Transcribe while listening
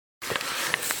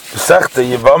Sechta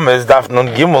Yevamis Daf Nun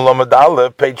Gimel Amud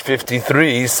Aleph, page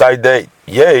 53, side 8.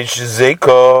 Yesh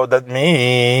Zeko, that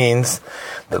means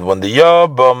that when the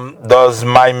Yabam does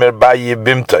Maimer by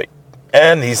Yibimtoi,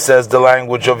 and he says the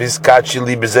language of his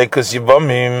Kachili Bezekas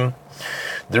Yivamim,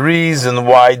 the reason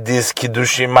why this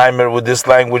Kiddushi Maimer with this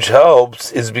language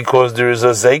helps is because there is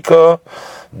a Zeka,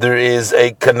 there is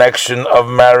a connection of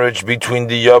marriage between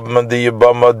the Yabam and the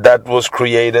Yibama that was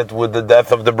created with the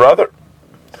death of the brother.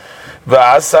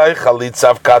 V'asai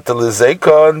chalitza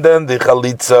avkata, and then the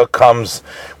chalitza comes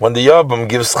when the Yabam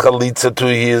gives chalitza to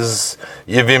his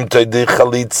Yevimtoi. The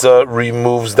chalitza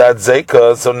removes that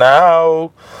zeka. So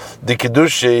now the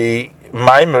Kiddushi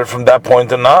Maimer from that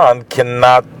point on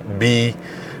cannot be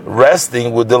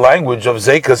resting with the language of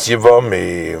zekas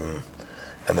Yevamim.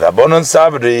 And Rabbanon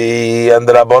Sabri and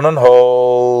the Rabbanon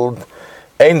hold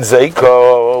ein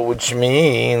zeka, which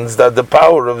means that the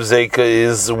power of zeka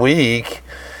is weak.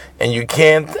 And you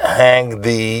can't hang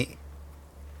the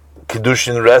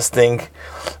Kiddushin resting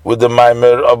with the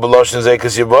Maimer of Beloshin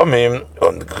Zekas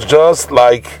Yibamim, just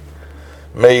like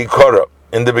Meikora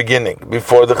in the beginning,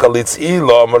 before the Chalitz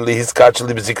Ila, Amarli his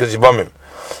Kachali Bezikas Yibamim.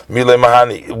 Mile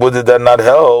Mahani, would that not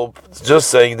help? It's just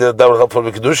saying that would help for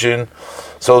the Kiddushin.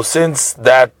 So since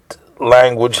that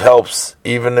language helps,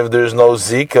 even if there's no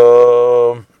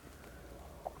Zika,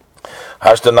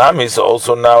 Hashtanami, so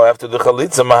also now after the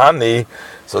Chalitza Mahani,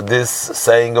 so this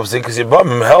saying of Zikas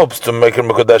Yibamim helps to make him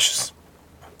Mekodeshes.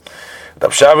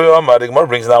 Rav Shavi Omar, the Gemara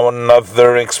brings now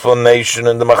another explanation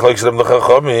in the Machlokes of the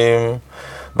Chachamim.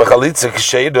 B'chalitza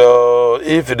k'sheida,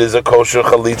 if it is a kosher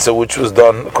chalitza which was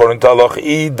done according to Halach,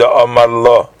 Ida Amar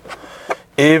Lo.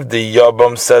 If the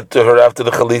Yabam said to her after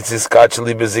the chalitza is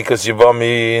kachli bezikas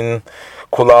Yivamin,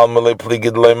 kulal malei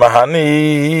pligid le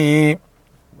mahani.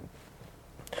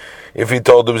 If he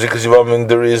told the Bezikas Yivamim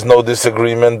there is no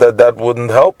disagreement that wouldn't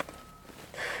help,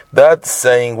 that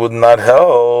saying would not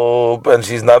help, and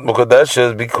she's not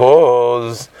Mukodeshes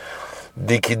because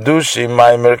the Kiddushi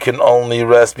Maimer can only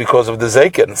rest because of the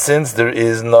Zeka. And since there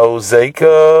is no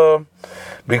Zeka,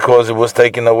 because it was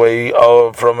taken away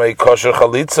from a kosher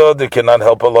Chalitza, they cannot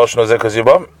help a Loshno Zekas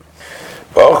Yivamim.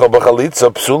 Chalitza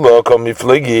Psula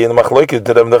Komiflegi in Machlokes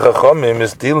to them the Chachamim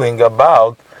is dealing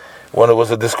about when it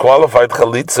was a disqualified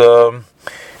chalitza,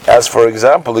 as for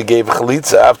example, he gave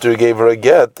chalitza after he gave her a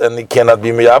get, and he cannot be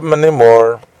miyabim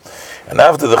anymore. And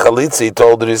after the chalitza, he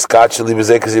told her his kacheli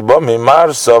bezekas yibami. Mar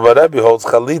Sova Rebbe holds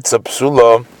chalitza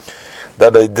psula,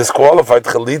 that a disqualified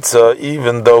chalitza,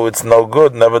 even though it's no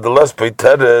good, nevertheless,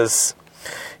 peiteres,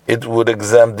 it would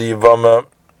exempt the yivama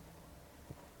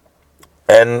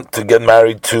and to get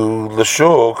married to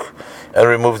Lashuk and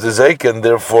remove the zeka, and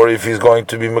therefore, if he's going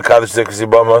to be mekadesh zekas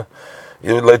yibama,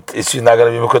 she's not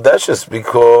going to be mekodeshes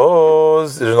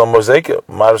because there's no more zeka.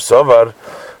 Mar Sovar,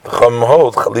 the Chachamim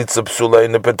hold chalitza psula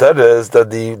in the peteres that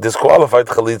the disqualified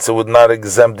chalitza would not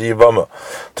exempt the yivama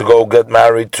to go get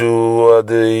married to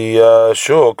the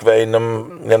shuk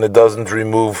veinam, and it doesn't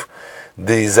remove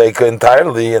the zeka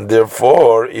entirely, and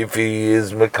therefore, if he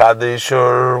is mekadesh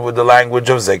or with the language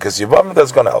of zekas yivama,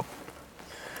 that's going to help.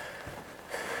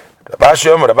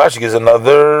 Rabashi gives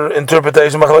another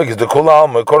interpretation of Machlokes. The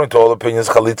Kulam, according to all opinions,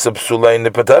 chalitza psula in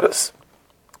the peteres.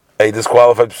 A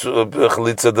disqualified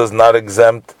chalitza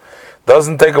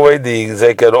doesn't take away the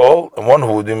zeka at all. And one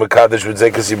who would be mekadesh with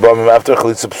zekas yibamim after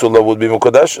chalitza psula would be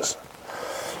mekodeshes.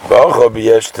 The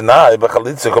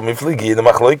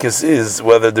Machlokes is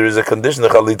whether there is a condition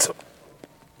of chalitza.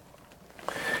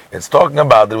 It's talking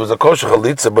about there was a kosher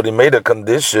chalitza, but he made a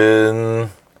condition.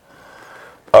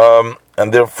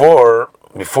 And therefore,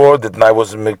 before the Tnai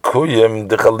was Mekuyim,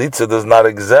 the Chalitza does not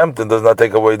exempt and does not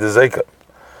take away the Zeka.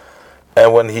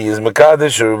 And when he is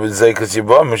Mekadesh or with Zekas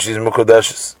Yibam, she's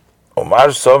Mekodeshes. Omar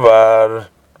Sovar.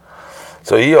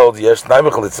 So he holds, yes, Tnai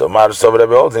B'Chalitza. Omar Sovar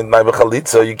Rebbe holds, in Tnai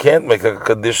B'Chalitza, you can't make a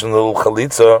conditional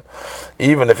Chalitza,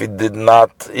 even if she did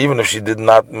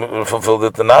not fulfill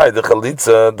the Tnai. The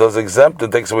Chalitza does exempt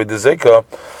and takes away the Zeka.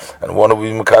 And one of the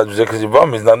Mekadesh Zekas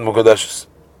Yibam is not Mekodeshes.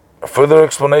 A further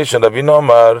explanation, Rabbi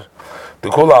Omar, the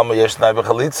Kulam Yesh Tnai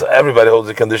B'Chalitza, everybody holds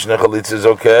the condition of Chalitza is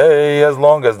okay, as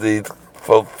long as the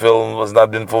fulfill has not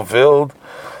been fulfilled,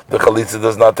 the Chalitza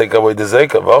does not take away the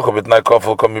Zeka.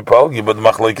 But the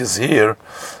Machlokes here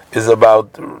is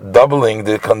about doubling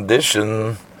the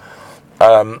condition.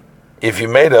 If he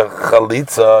made a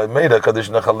Chalitza, he made a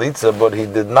condition of Chalitza, but he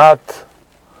did not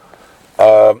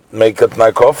make a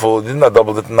Tnai Kofel, he did not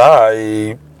double the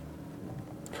Tnai.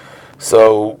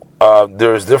 So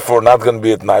there is therefore not going to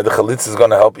be a Tnai. The Chalitza is going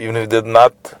to help even if it did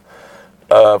not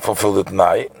fulfill the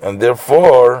Tnai. And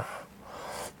therefore,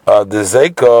 the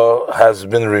Zeka has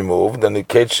been removed, and the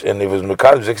Ketch, and it was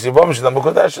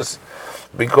Mekadosh,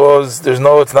 because it's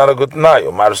not a good Tanai.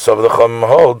 Umar Sov the Chum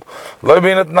hold,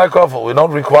 we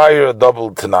don't require a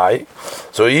double Tanai.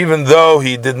 So even though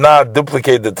he did not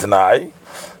duplicate the Tanai,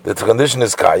 the condition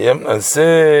is Kayim, and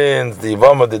since the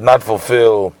Yivama did not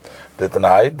fulfill the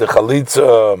Tanai, the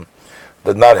Chalitza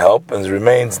did not help, and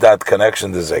remains that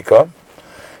connection to Zeka.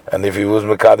 And if he was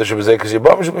Mekadosh of Zekas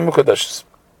Yibam, should be Mekadosh.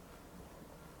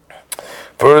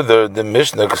 Further, the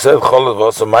Mishnah said,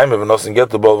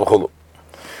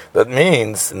 that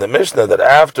means in the Mishnah that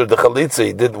after the Chalitza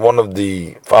he did one of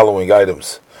the following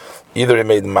items. Either he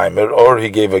made Maimer, or he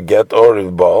gave a get, or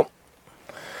a Baal.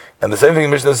 And the same thing the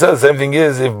Mishnah says, the same thing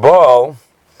is if Baal,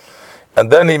 and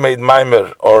then he made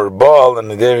Maimer, or Baal, and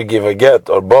then he gave a get,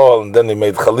 or Baal, and then he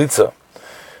made Chalitza.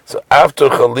 So after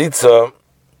Chalitza,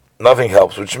 nothing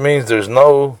helps, which means there's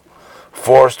no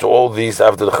force to all these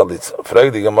after the Chalitza.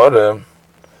 Frag the Gemara,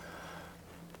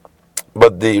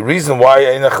 but the reason why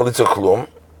Eina Chalitza Klum,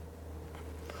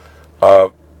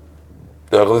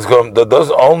 that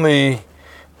does only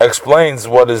explains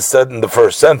what is said in the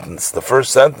first sentence. The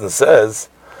first sentence says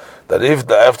that if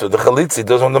after the Chalitza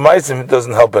does on the Maisim, it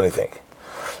doesn't help anything.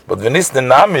 But V'nis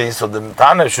Nami, so the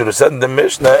Tana should have said in the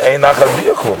Mishnah, Eina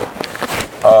Chalitza Klum.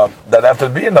 That after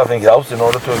being nothing helps in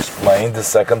order to explain the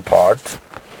second part.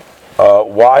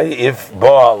 Why, if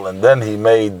Baal and then he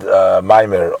made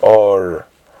Maimer or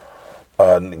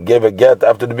gave a get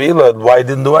after the Bila, why he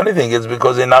didn't do anything? It's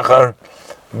because he nachar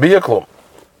biyaklum.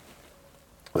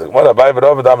 Abai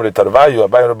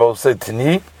both say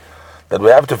Tini that we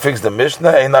have to fix the Mishnah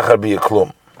ein nachar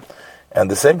biyaklum,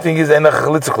 and the same thing is ein nachar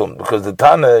chalitzaklum, because the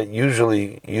Tana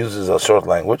usually uses a short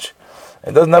language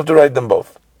and doesn't have to write them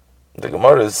both. The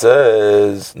Gemara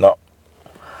says no,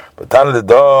 but Tana the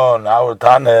Don, our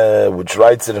Tana, which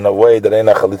writes it in a way that ein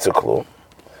nachar chalitzaklum.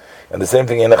 And the same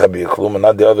thing in Klum, and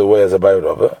not the other way as a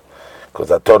Bayrova,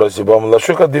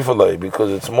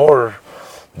 because it's more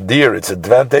dear, it's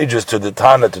advantageous to the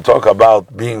Tana to talk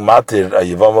about being matir a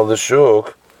Yivam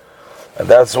l'shuk, and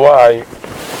that's why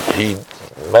he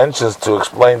mentions to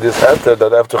explain this heter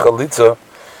that after Chalitza,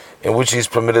 in which he's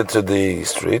permitted to the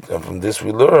street, and from this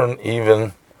we learn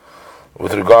even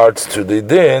with regards to the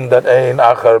din that ein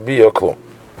achar biya klum.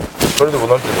 Further we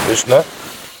learn to the Mishnah.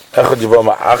 Echad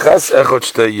Yivama Achas, Echad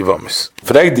Shtei Yivamis.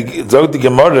 Zog the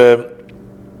Gemara,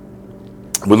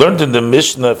 we learned in the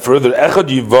Mishnah further, Echad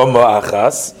Yivama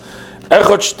Achas,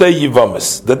 Echad Shtei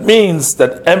Yivamis. That means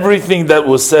that everything that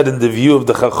was said in the view of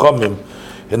the Chachamim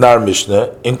in our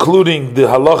Mishnah, including the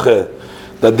halacha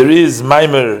that there is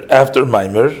Maimer after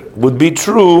Maimer, would be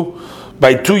true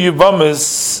by two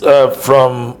Yivamis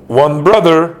from one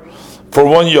brother for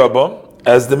one Yabam.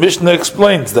 As the Mishnah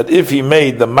explains, that if he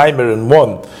made the Maimer in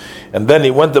one, and then he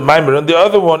went the Maimer in the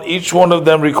other one, each one of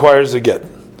them requires a get.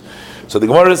 So the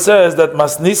Gemara says that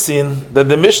Masnisin, that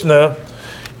the Mishnah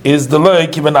is the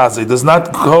Loik Ben Azai, does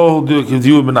not call the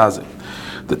Kivyu Ben Azai.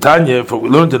 The Tanya, for we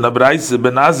learned in Abraisa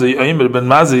Ben Azai, Omer Ben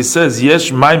Mazai says,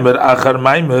 Yesh Maimer Achar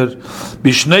Maimer,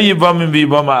 Bishnei Yivamim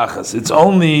V'Yivama Achas. It's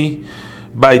only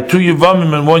by two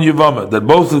Yivamim and one Yivama, that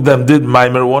both of them did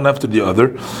Maimer one after the other,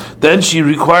 then she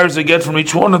requires a get from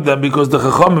each one of them, because the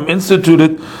Chachamim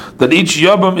instituted that each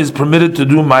Yavam is permitted to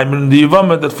do Maimer in the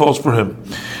Yivama that falls for him.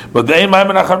 But the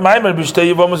Maimer Achar Maimer,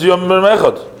 B'shtei Yivamas Yivamim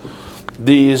Echad.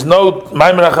 There is no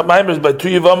Maimer Achar Maimer by two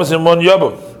Yivamas and one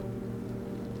Yavam.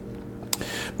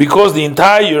 Because the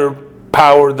entire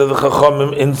power that the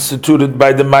Chachamim instituted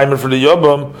by the Maimer for the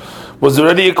Yavam was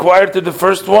already acquired to the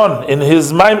first one in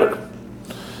his Maimer.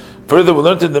 Further, we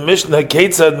learned in the Mishnah,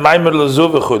 Keitzad Maimer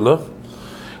Lazuv V'Chula.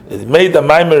 It made a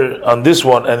Maimer on this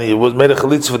one, and it was made a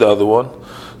Chalitz for the other one.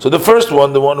 So the first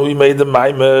one, the one who made the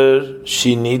Maimer,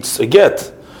 she needs a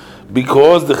get,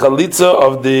 because the Chalitza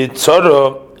of the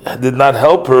Tzara did not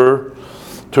help her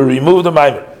to remove the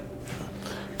Maimer.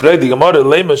 Pray the Gemara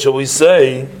Lema, shall we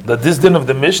say that this din of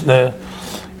the Mishnah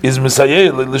is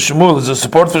Misayeh L'Shmuel, is a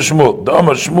support for Shmuel. The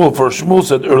Amar Shmuel, for Shmuel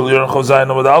said earlier in Chozayin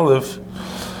Amud Aleph,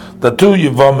 the two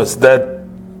Yivamas that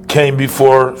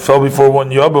fell before one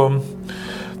Yabam,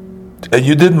 and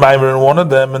you did Maimer in one of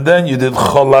them, and then you did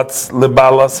Cholatz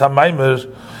Lebalas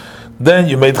HaMaimer, then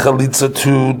you made Chalitza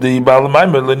to the Bala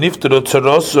Maimer, Lenifter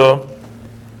Tzaroso.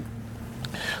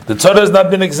 The Tzara has not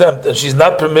been exempt, and she's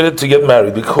not permitted to get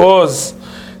married, because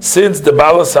since the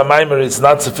Balas HaMaimer is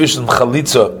not sufficient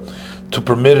Chalitza to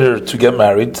permit her to get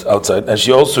married outside, and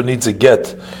she also needs a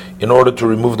get in order to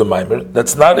remove the Maimer,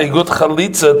 that's not a good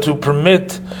Chalitza to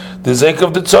permit the Zek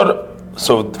of the Tzara.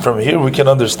 So from here we can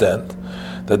understand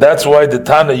that's why the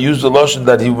Tana used the lotion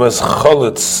that he was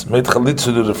Chalitz, made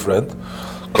Chalitza to the friend,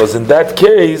 because in that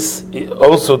case, he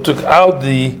also took out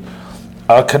the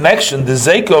connection, the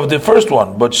zeka of the first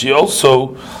one, but she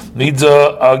also needs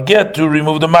a get to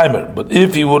remove the mimer. But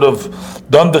if he would have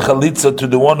done the chalitza to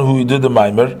the one who did the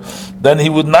mimer, then he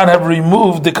would not have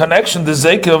removed the connection, the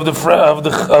zeka of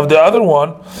the other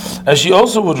one, and she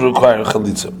also would require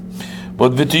chalitza.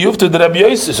 But v'tiyuf to the Rabbi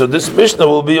Yosef, so this Mishnah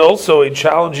will be also a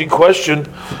challenging question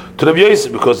to Rabbi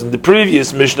Yosef, because in the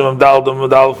previous Mishnah of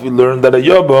Daled we learned that a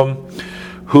Yabam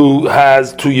who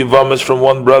has two Yavamas from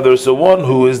one brother, so one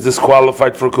who is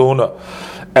disqualified for kahuna,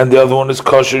 and the other one is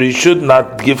kosher, he should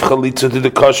not give chalitza to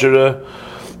the kosher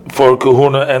for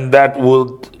kahuna, and that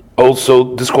would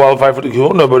also disqualify for the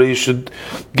kahuna, but he should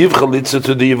give chalitza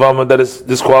to the Yavama that is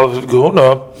disqualified for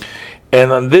kahuna.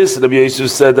 And on this, Rabbi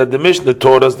Yosef said that the Mishnah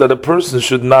taught us that a person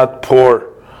should not pour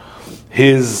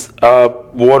his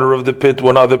water of the pit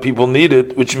when other people need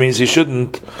it, which means he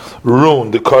shouldn't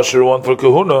ruin the kosher one for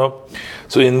kahuna.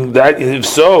 So in that, if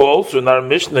so, also in our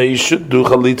Mishnah, he should do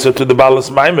chalitza to the balas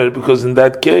maimer, because in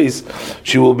that case,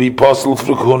 she will be possible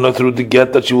for kahuna through the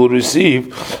get that she will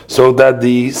receive, so that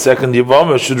the second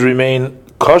yavama should remain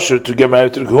kosher to get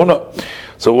married to the kahuna.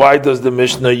 So why does the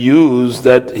Mishnah use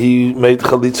that he made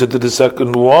chalitza to the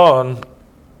second one?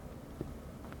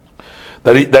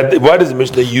 Why does the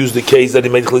Mishnah use the case that he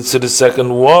made chalitza to the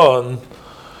second one?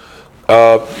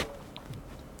 The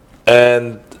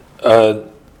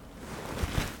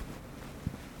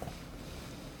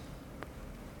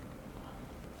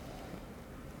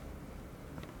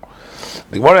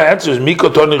Gemara answers,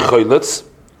 Mikotoni choylitz.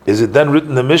 Is it then written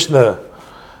in the Mishnah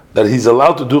that he's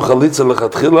allowed to do chalitza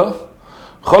lechatchila?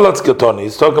 Cholatz katoni.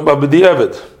 He's talking about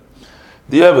b'di'evet.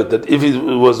 Di'evet, that if he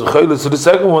was choylitz to the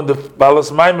second one, the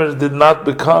balas maimer did not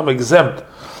become exempt.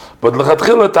 But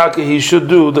lechatchila taka, he should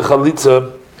do the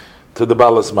chalitza to the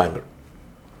balas maimer.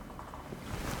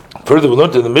 Further, we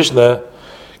learned in the Mishnah,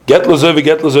 get lozoy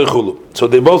chulu. So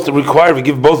they both require, we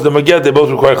give both of them a get, they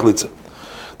both require chalitza.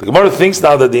 The Gemara thinks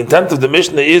now that the intent of the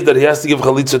Mishnah is that he has to give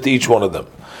chalitza to each one of them.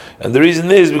 And the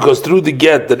reason is because through the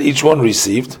get that each one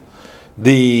received,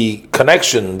 the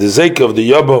connection, the zeka of the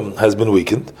yabam has been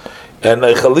weakened, and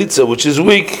a chalitza which is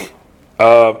weak,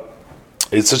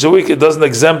 it's such a weak, it doesn't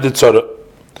exempt the tzara.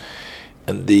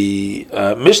 And the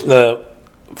Mishnah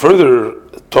further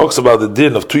talks about the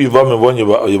din of two yavam and one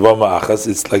yavama achas.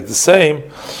 It's like the same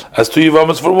as two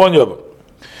yavamas for one yavam.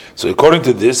 So according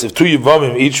to this, if two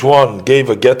Yavamim, each one gave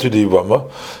a get to the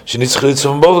Yavama, she needs chalitza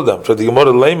from both of them. For the Gemara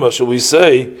Lema, shall we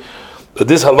say that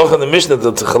this halacha in the Mishnah,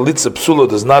 that the chalitza psula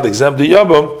does not exempt the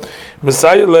Yavam,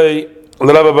 Messiah lay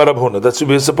l'Rabbi Bar Abhuna. That should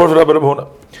be a support for Rabbi Abhuna.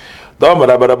 The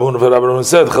Rabbi Abhuna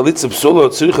said, chalitza psula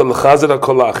tzricha l'chazer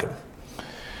ha'kolachim.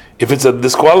 If it's a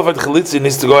disqualified chalitza, it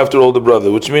needs to go after older brother,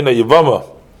 which means a Yavama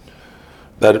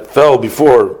that fell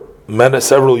before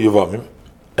several Yavamim,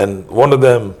 and one of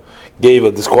them gave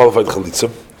a disqualified chalitza.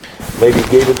 Maybe he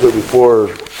gave it to her before.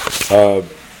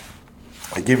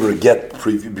 I gave her a get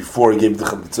before he gave the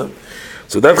chalitza.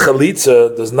 So that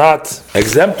chalitza does not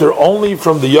exempt her only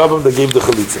from the yavam that gave the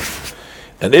chalitza.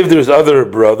 And if there's other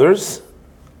brothers,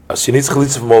 she needs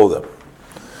chalitza from all of them.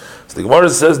 So the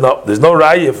Gemara says no. There's no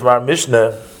raya from our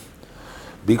Mishnah,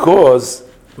 because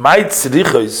my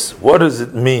tzrichos. What does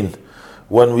it mean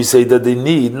when we say that they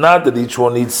need? Not that each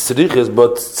one needs tzrichos,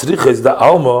 but tzrichos the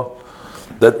alma.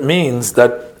 That means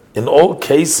that in all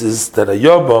cases that a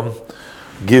Yabam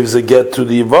gives a get to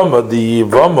the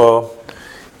Yavama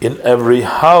in every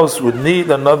house would need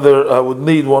one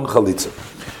chalitza.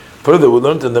 Further, we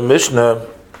learned in the Mishnah,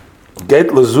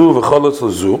 get lazu v'cholotz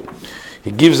lazu.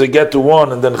 He gives a get to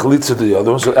one and then chalitza to the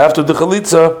other one. So after the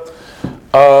chalitza,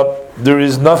 there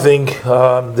is nothing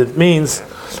that means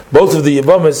both of the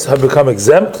Yavamas have become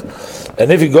exempt.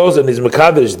 And if he goes and is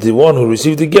mekadesh, the one who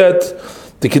received the get,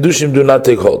 the Kiddushim do not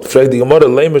take hold. For the Gemara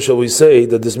Lema, shall we say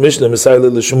that this Mishnah, Messiah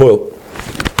Shmuel,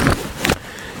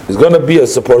 is going to be a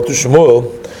support to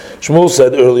Shmuel. Shmuel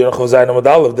said earlier in Chazayim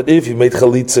Amadalev that if you made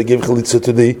chalitza, give chalitza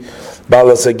to the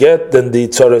balas aget, then the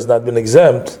tzara has not been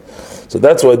exempt. So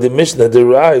that's why the Mishnah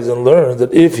derives and learns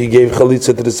that if he gave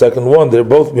chalitza to the second one, they're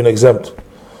both been exempt.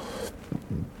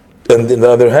 And on the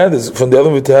other hand, is from the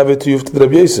other way to have it to you to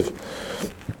Rabbi Yosef.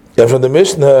 And from the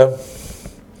Mishnah,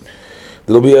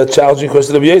 there will be a challenging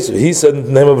question to Rabbi Yosef. He said in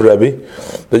the name of Rabbi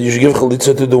that you should give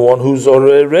chalitza to the one who's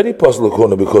already possible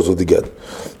kuna because of the get,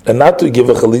 and not to give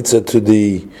a chalitza to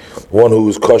the one who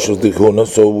is kosher with the kuna.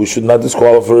 So we should not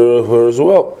disqualify her as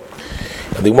well.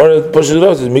 And the Gemara pushes it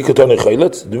out. Says mikotani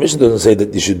chayletz. The Mishnah doesn't say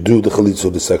that you should do the chalitza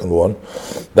of the second one.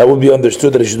 That would be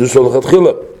understood that you should do so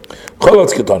lechatchila.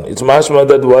 Chayletz ketani. It's mashma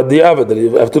that what the avad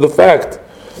that after the fact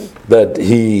that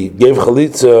he gave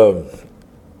chalitza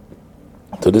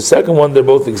To the second one, they're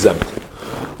both exempt.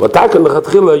 But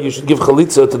you should give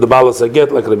chalitza to the balas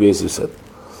aget, like Rabbi Yosef said.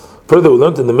 Further, we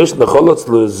learned in the Mishnah, cholotz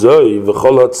lezoi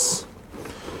v'cholotz,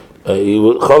 he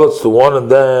would cholotz to one and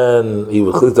then he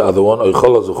would chalitza the other one, or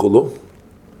cholotz v'chulu.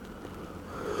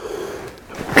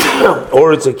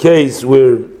 Or it's a case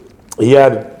where he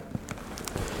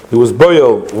was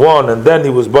boiled one and then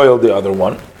he was boiled the other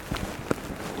one.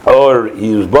 Or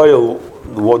he was boiled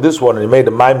this one and he made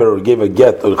a maimer or gave a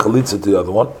get or chalitza to the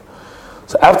other one.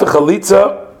 So after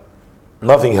chalitza,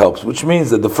 nothing helps, which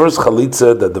means that the first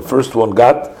chalitza that the first one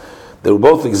got, they were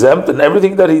both exempt, and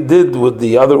everything that he did with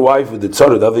the other wife, with the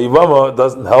tzara, the other yivama,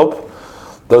 doesn't help,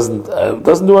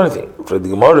 doesn't do anything. For the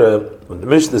Gemara, when the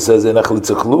Mishnah says in a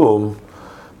chalitza klum,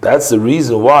 that's the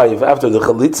reason why if after the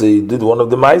chalitza he did one of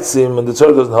the maisim and the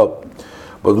tzara doesn't help.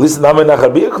 But listen,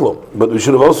 but we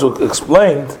should have also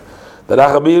explained that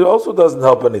achabir also doesn't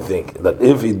help anything. That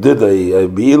if he did a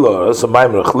bi'ila or a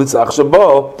maimer chalitza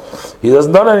achshabal, he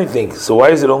doesn't done anything. So why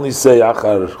does it only say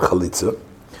achar chalitza?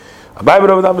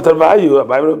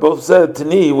 Abai both said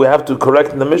Tani, we have to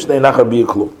correct in the Mishnah in achar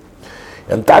bi'klum.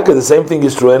 And Taka, the same thing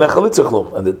is true in a chalitza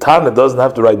klum, and the Tana doesn't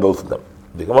have to write both of them.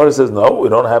 The Gemara says no, we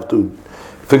don't have to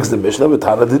fix the Mishnah, but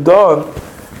Tana did done.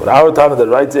 But our Tana that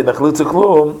writes in a chalitza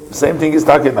klum, same thing is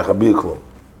Taka in achar bi'klum.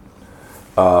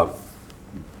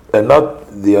 And not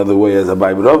the other way as a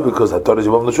Bible, because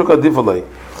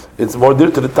it's more dear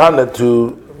to the Tana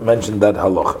to mention that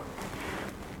halacha.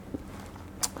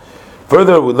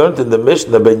 Further, we learned in the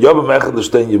Mishnah ben Yabam echad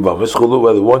l'shtein yivamis chulu,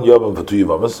 whether one Yabam for two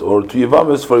Yivamis or two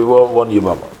Yivamis for one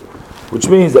Yivama, which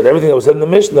means that everything that was said in the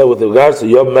Mishnah with regards to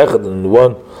Yabam echad and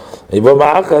one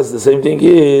Yivama achas, the same thing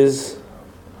is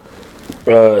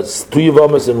two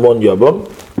Yivamis and one Yabam.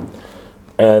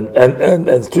 And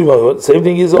two Yavamim. Same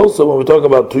thing is also when we talk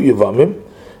about two Yavamim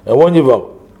and one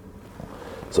Yavam.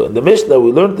 So in the Mishnah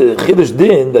we learned the Chiddush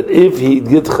Din that if he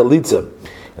gets Chalitza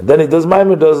and then he does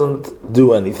Maimer, doesn't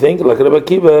do anything. Like Rabbi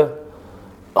Akiva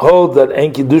holds that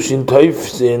En Kiddushin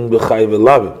Toifsin B'Chai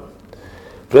V'Lavim.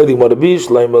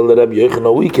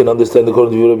 We can understand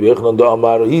according to Rabbi Yochanan the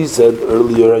Amar. He said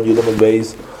earlier on Yudam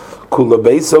Beis Kula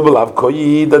Beis Obelav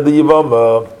Koyi that the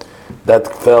Yavama that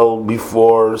fell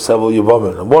before several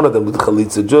Yavamim, and one of them did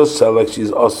Chalitza just like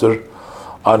she's Asr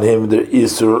on him, the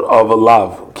Isur of a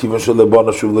Lav, so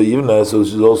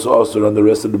she's also Asr on the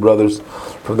rest of the brothers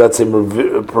from that same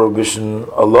prohibition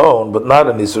alone, but not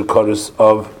an Isur Karis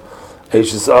of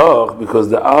Eishes Ach, because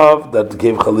the Av that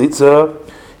gave Chalitza,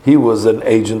 he was an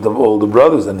agent of all the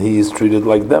brothers, and he is treated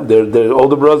like them. They're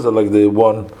older brothers are like the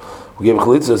one who gave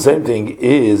Chalitza. The same thing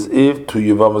is if two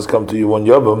Yavamas come to you, one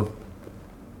Yavam,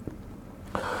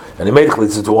 and he made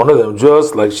chalitza to one of them,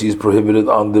 just like she's prohibited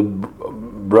on the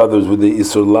brothers with the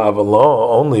Isur Lav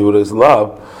alone, only with his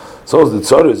Lav. So the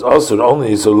Tzara is also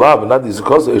only Isur Lav, and not the Isur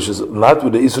Kodesh, not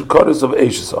with the Isur Kodesh of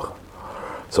Eishesach.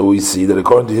 So we see that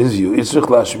according to his view, Isur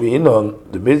Lashmi'inon,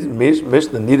 the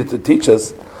Mishnah needed to teach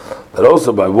us that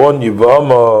also by one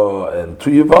Yivama and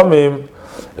two Yivamim,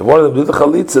 if one of them did the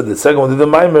chalitza, the second one did the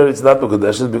Maimer, it's not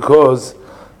Mekadesh, because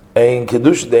Ein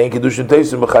Kiddushin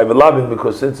Teisim B'Chai V'Lavim,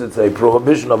 because since it's a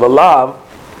prohibition of a lav,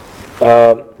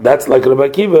 that's like Rabbi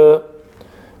Akiva,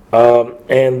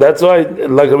 and that's why,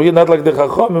 like not like the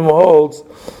Chachamim holds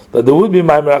that there would be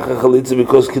Maimer Achar Chalitza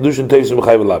because Kiddushin Teisim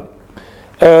B'Chai V'Lavim.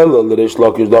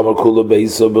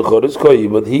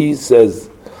 But he says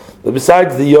that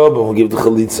besides the Yobam who give the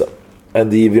Chalitza and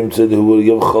the Yivim who will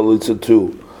give Chalitza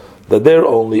too, that they're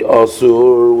only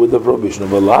Asur with the prohibition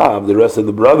of a lav. The rest of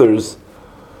the brothers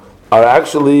are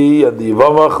actually, and the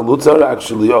Yivama Chalutza are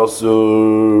actually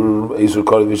also Esur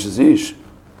Kari Vishazish.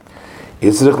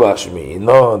 Yitzrich Lashmi.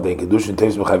 No, then Kedushin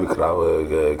Tevis Mechavi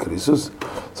Krisus.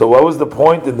 So what was the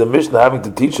point in the Mishnah having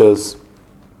to teach us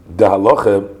the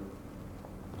halacha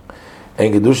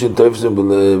and Kedushin Tevis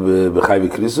Mechavi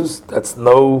Krisus? That's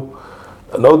no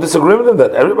disagreement in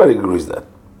that. Everybody agrees that.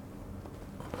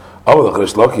 Oh, the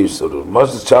Chresh Lakish, so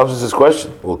Moses challenges this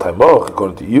question. Well, Taimoch,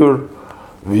 according to your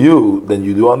view, then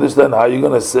you do understand how you're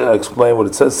going to explain what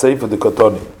it says Sefer the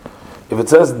Kotoni. If it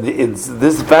says it's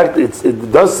this fact,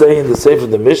 it does say in the Sefer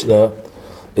the Mishnah,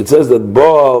 it says that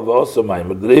Bo'av also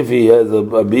Maimer, that if he has a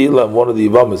Bila and one of the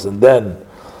Yivamis, and then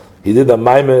he did a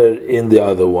Maimer in the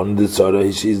other one, the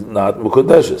Tzara, she's not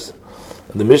Mukadeshes.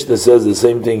 And the Mishnah says the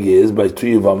same thing is by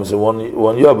two Yivamis and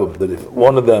one Yabam, that if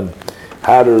one of them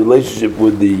had a relationship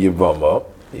with the Yivama,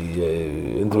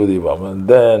 into the Yivama, and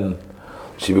then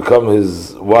she become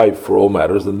his wife for all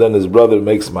matters, and then his brother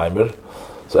makes Maimer.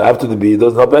 So after the bee, it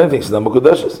doesn't help anything. She's not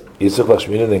Mukadeshes.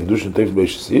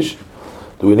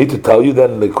 Do we need to tell you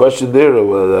then the question there,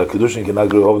 Kedushin cannot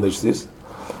grow over Neshis?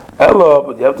 Hello,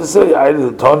 but you have to say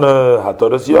either the Tana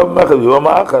Hatoras Yom Mechad Yom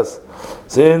Achas.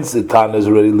 Since the Tana is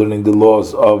already learning the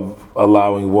laws of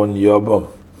allowing one Yabam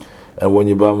and one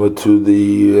Yabam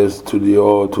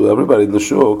to everybody the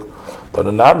Shuk,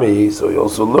 Tananami, so he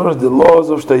also learns the laws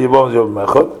of Shtei Yabam Yom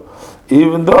Mechad,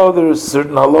 even though there are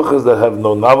certain halachas that have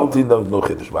no novelty, no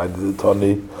chiddush. By the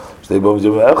Tani Shtei Yabam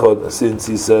Yom Mechad, since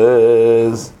he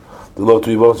says the law to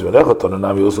Yabam Yom Mechad,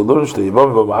 Tananami also learns Shtei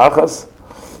Yabam Yom Achas,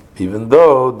 even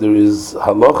though there is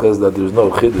halachas that there is no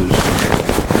chiddush.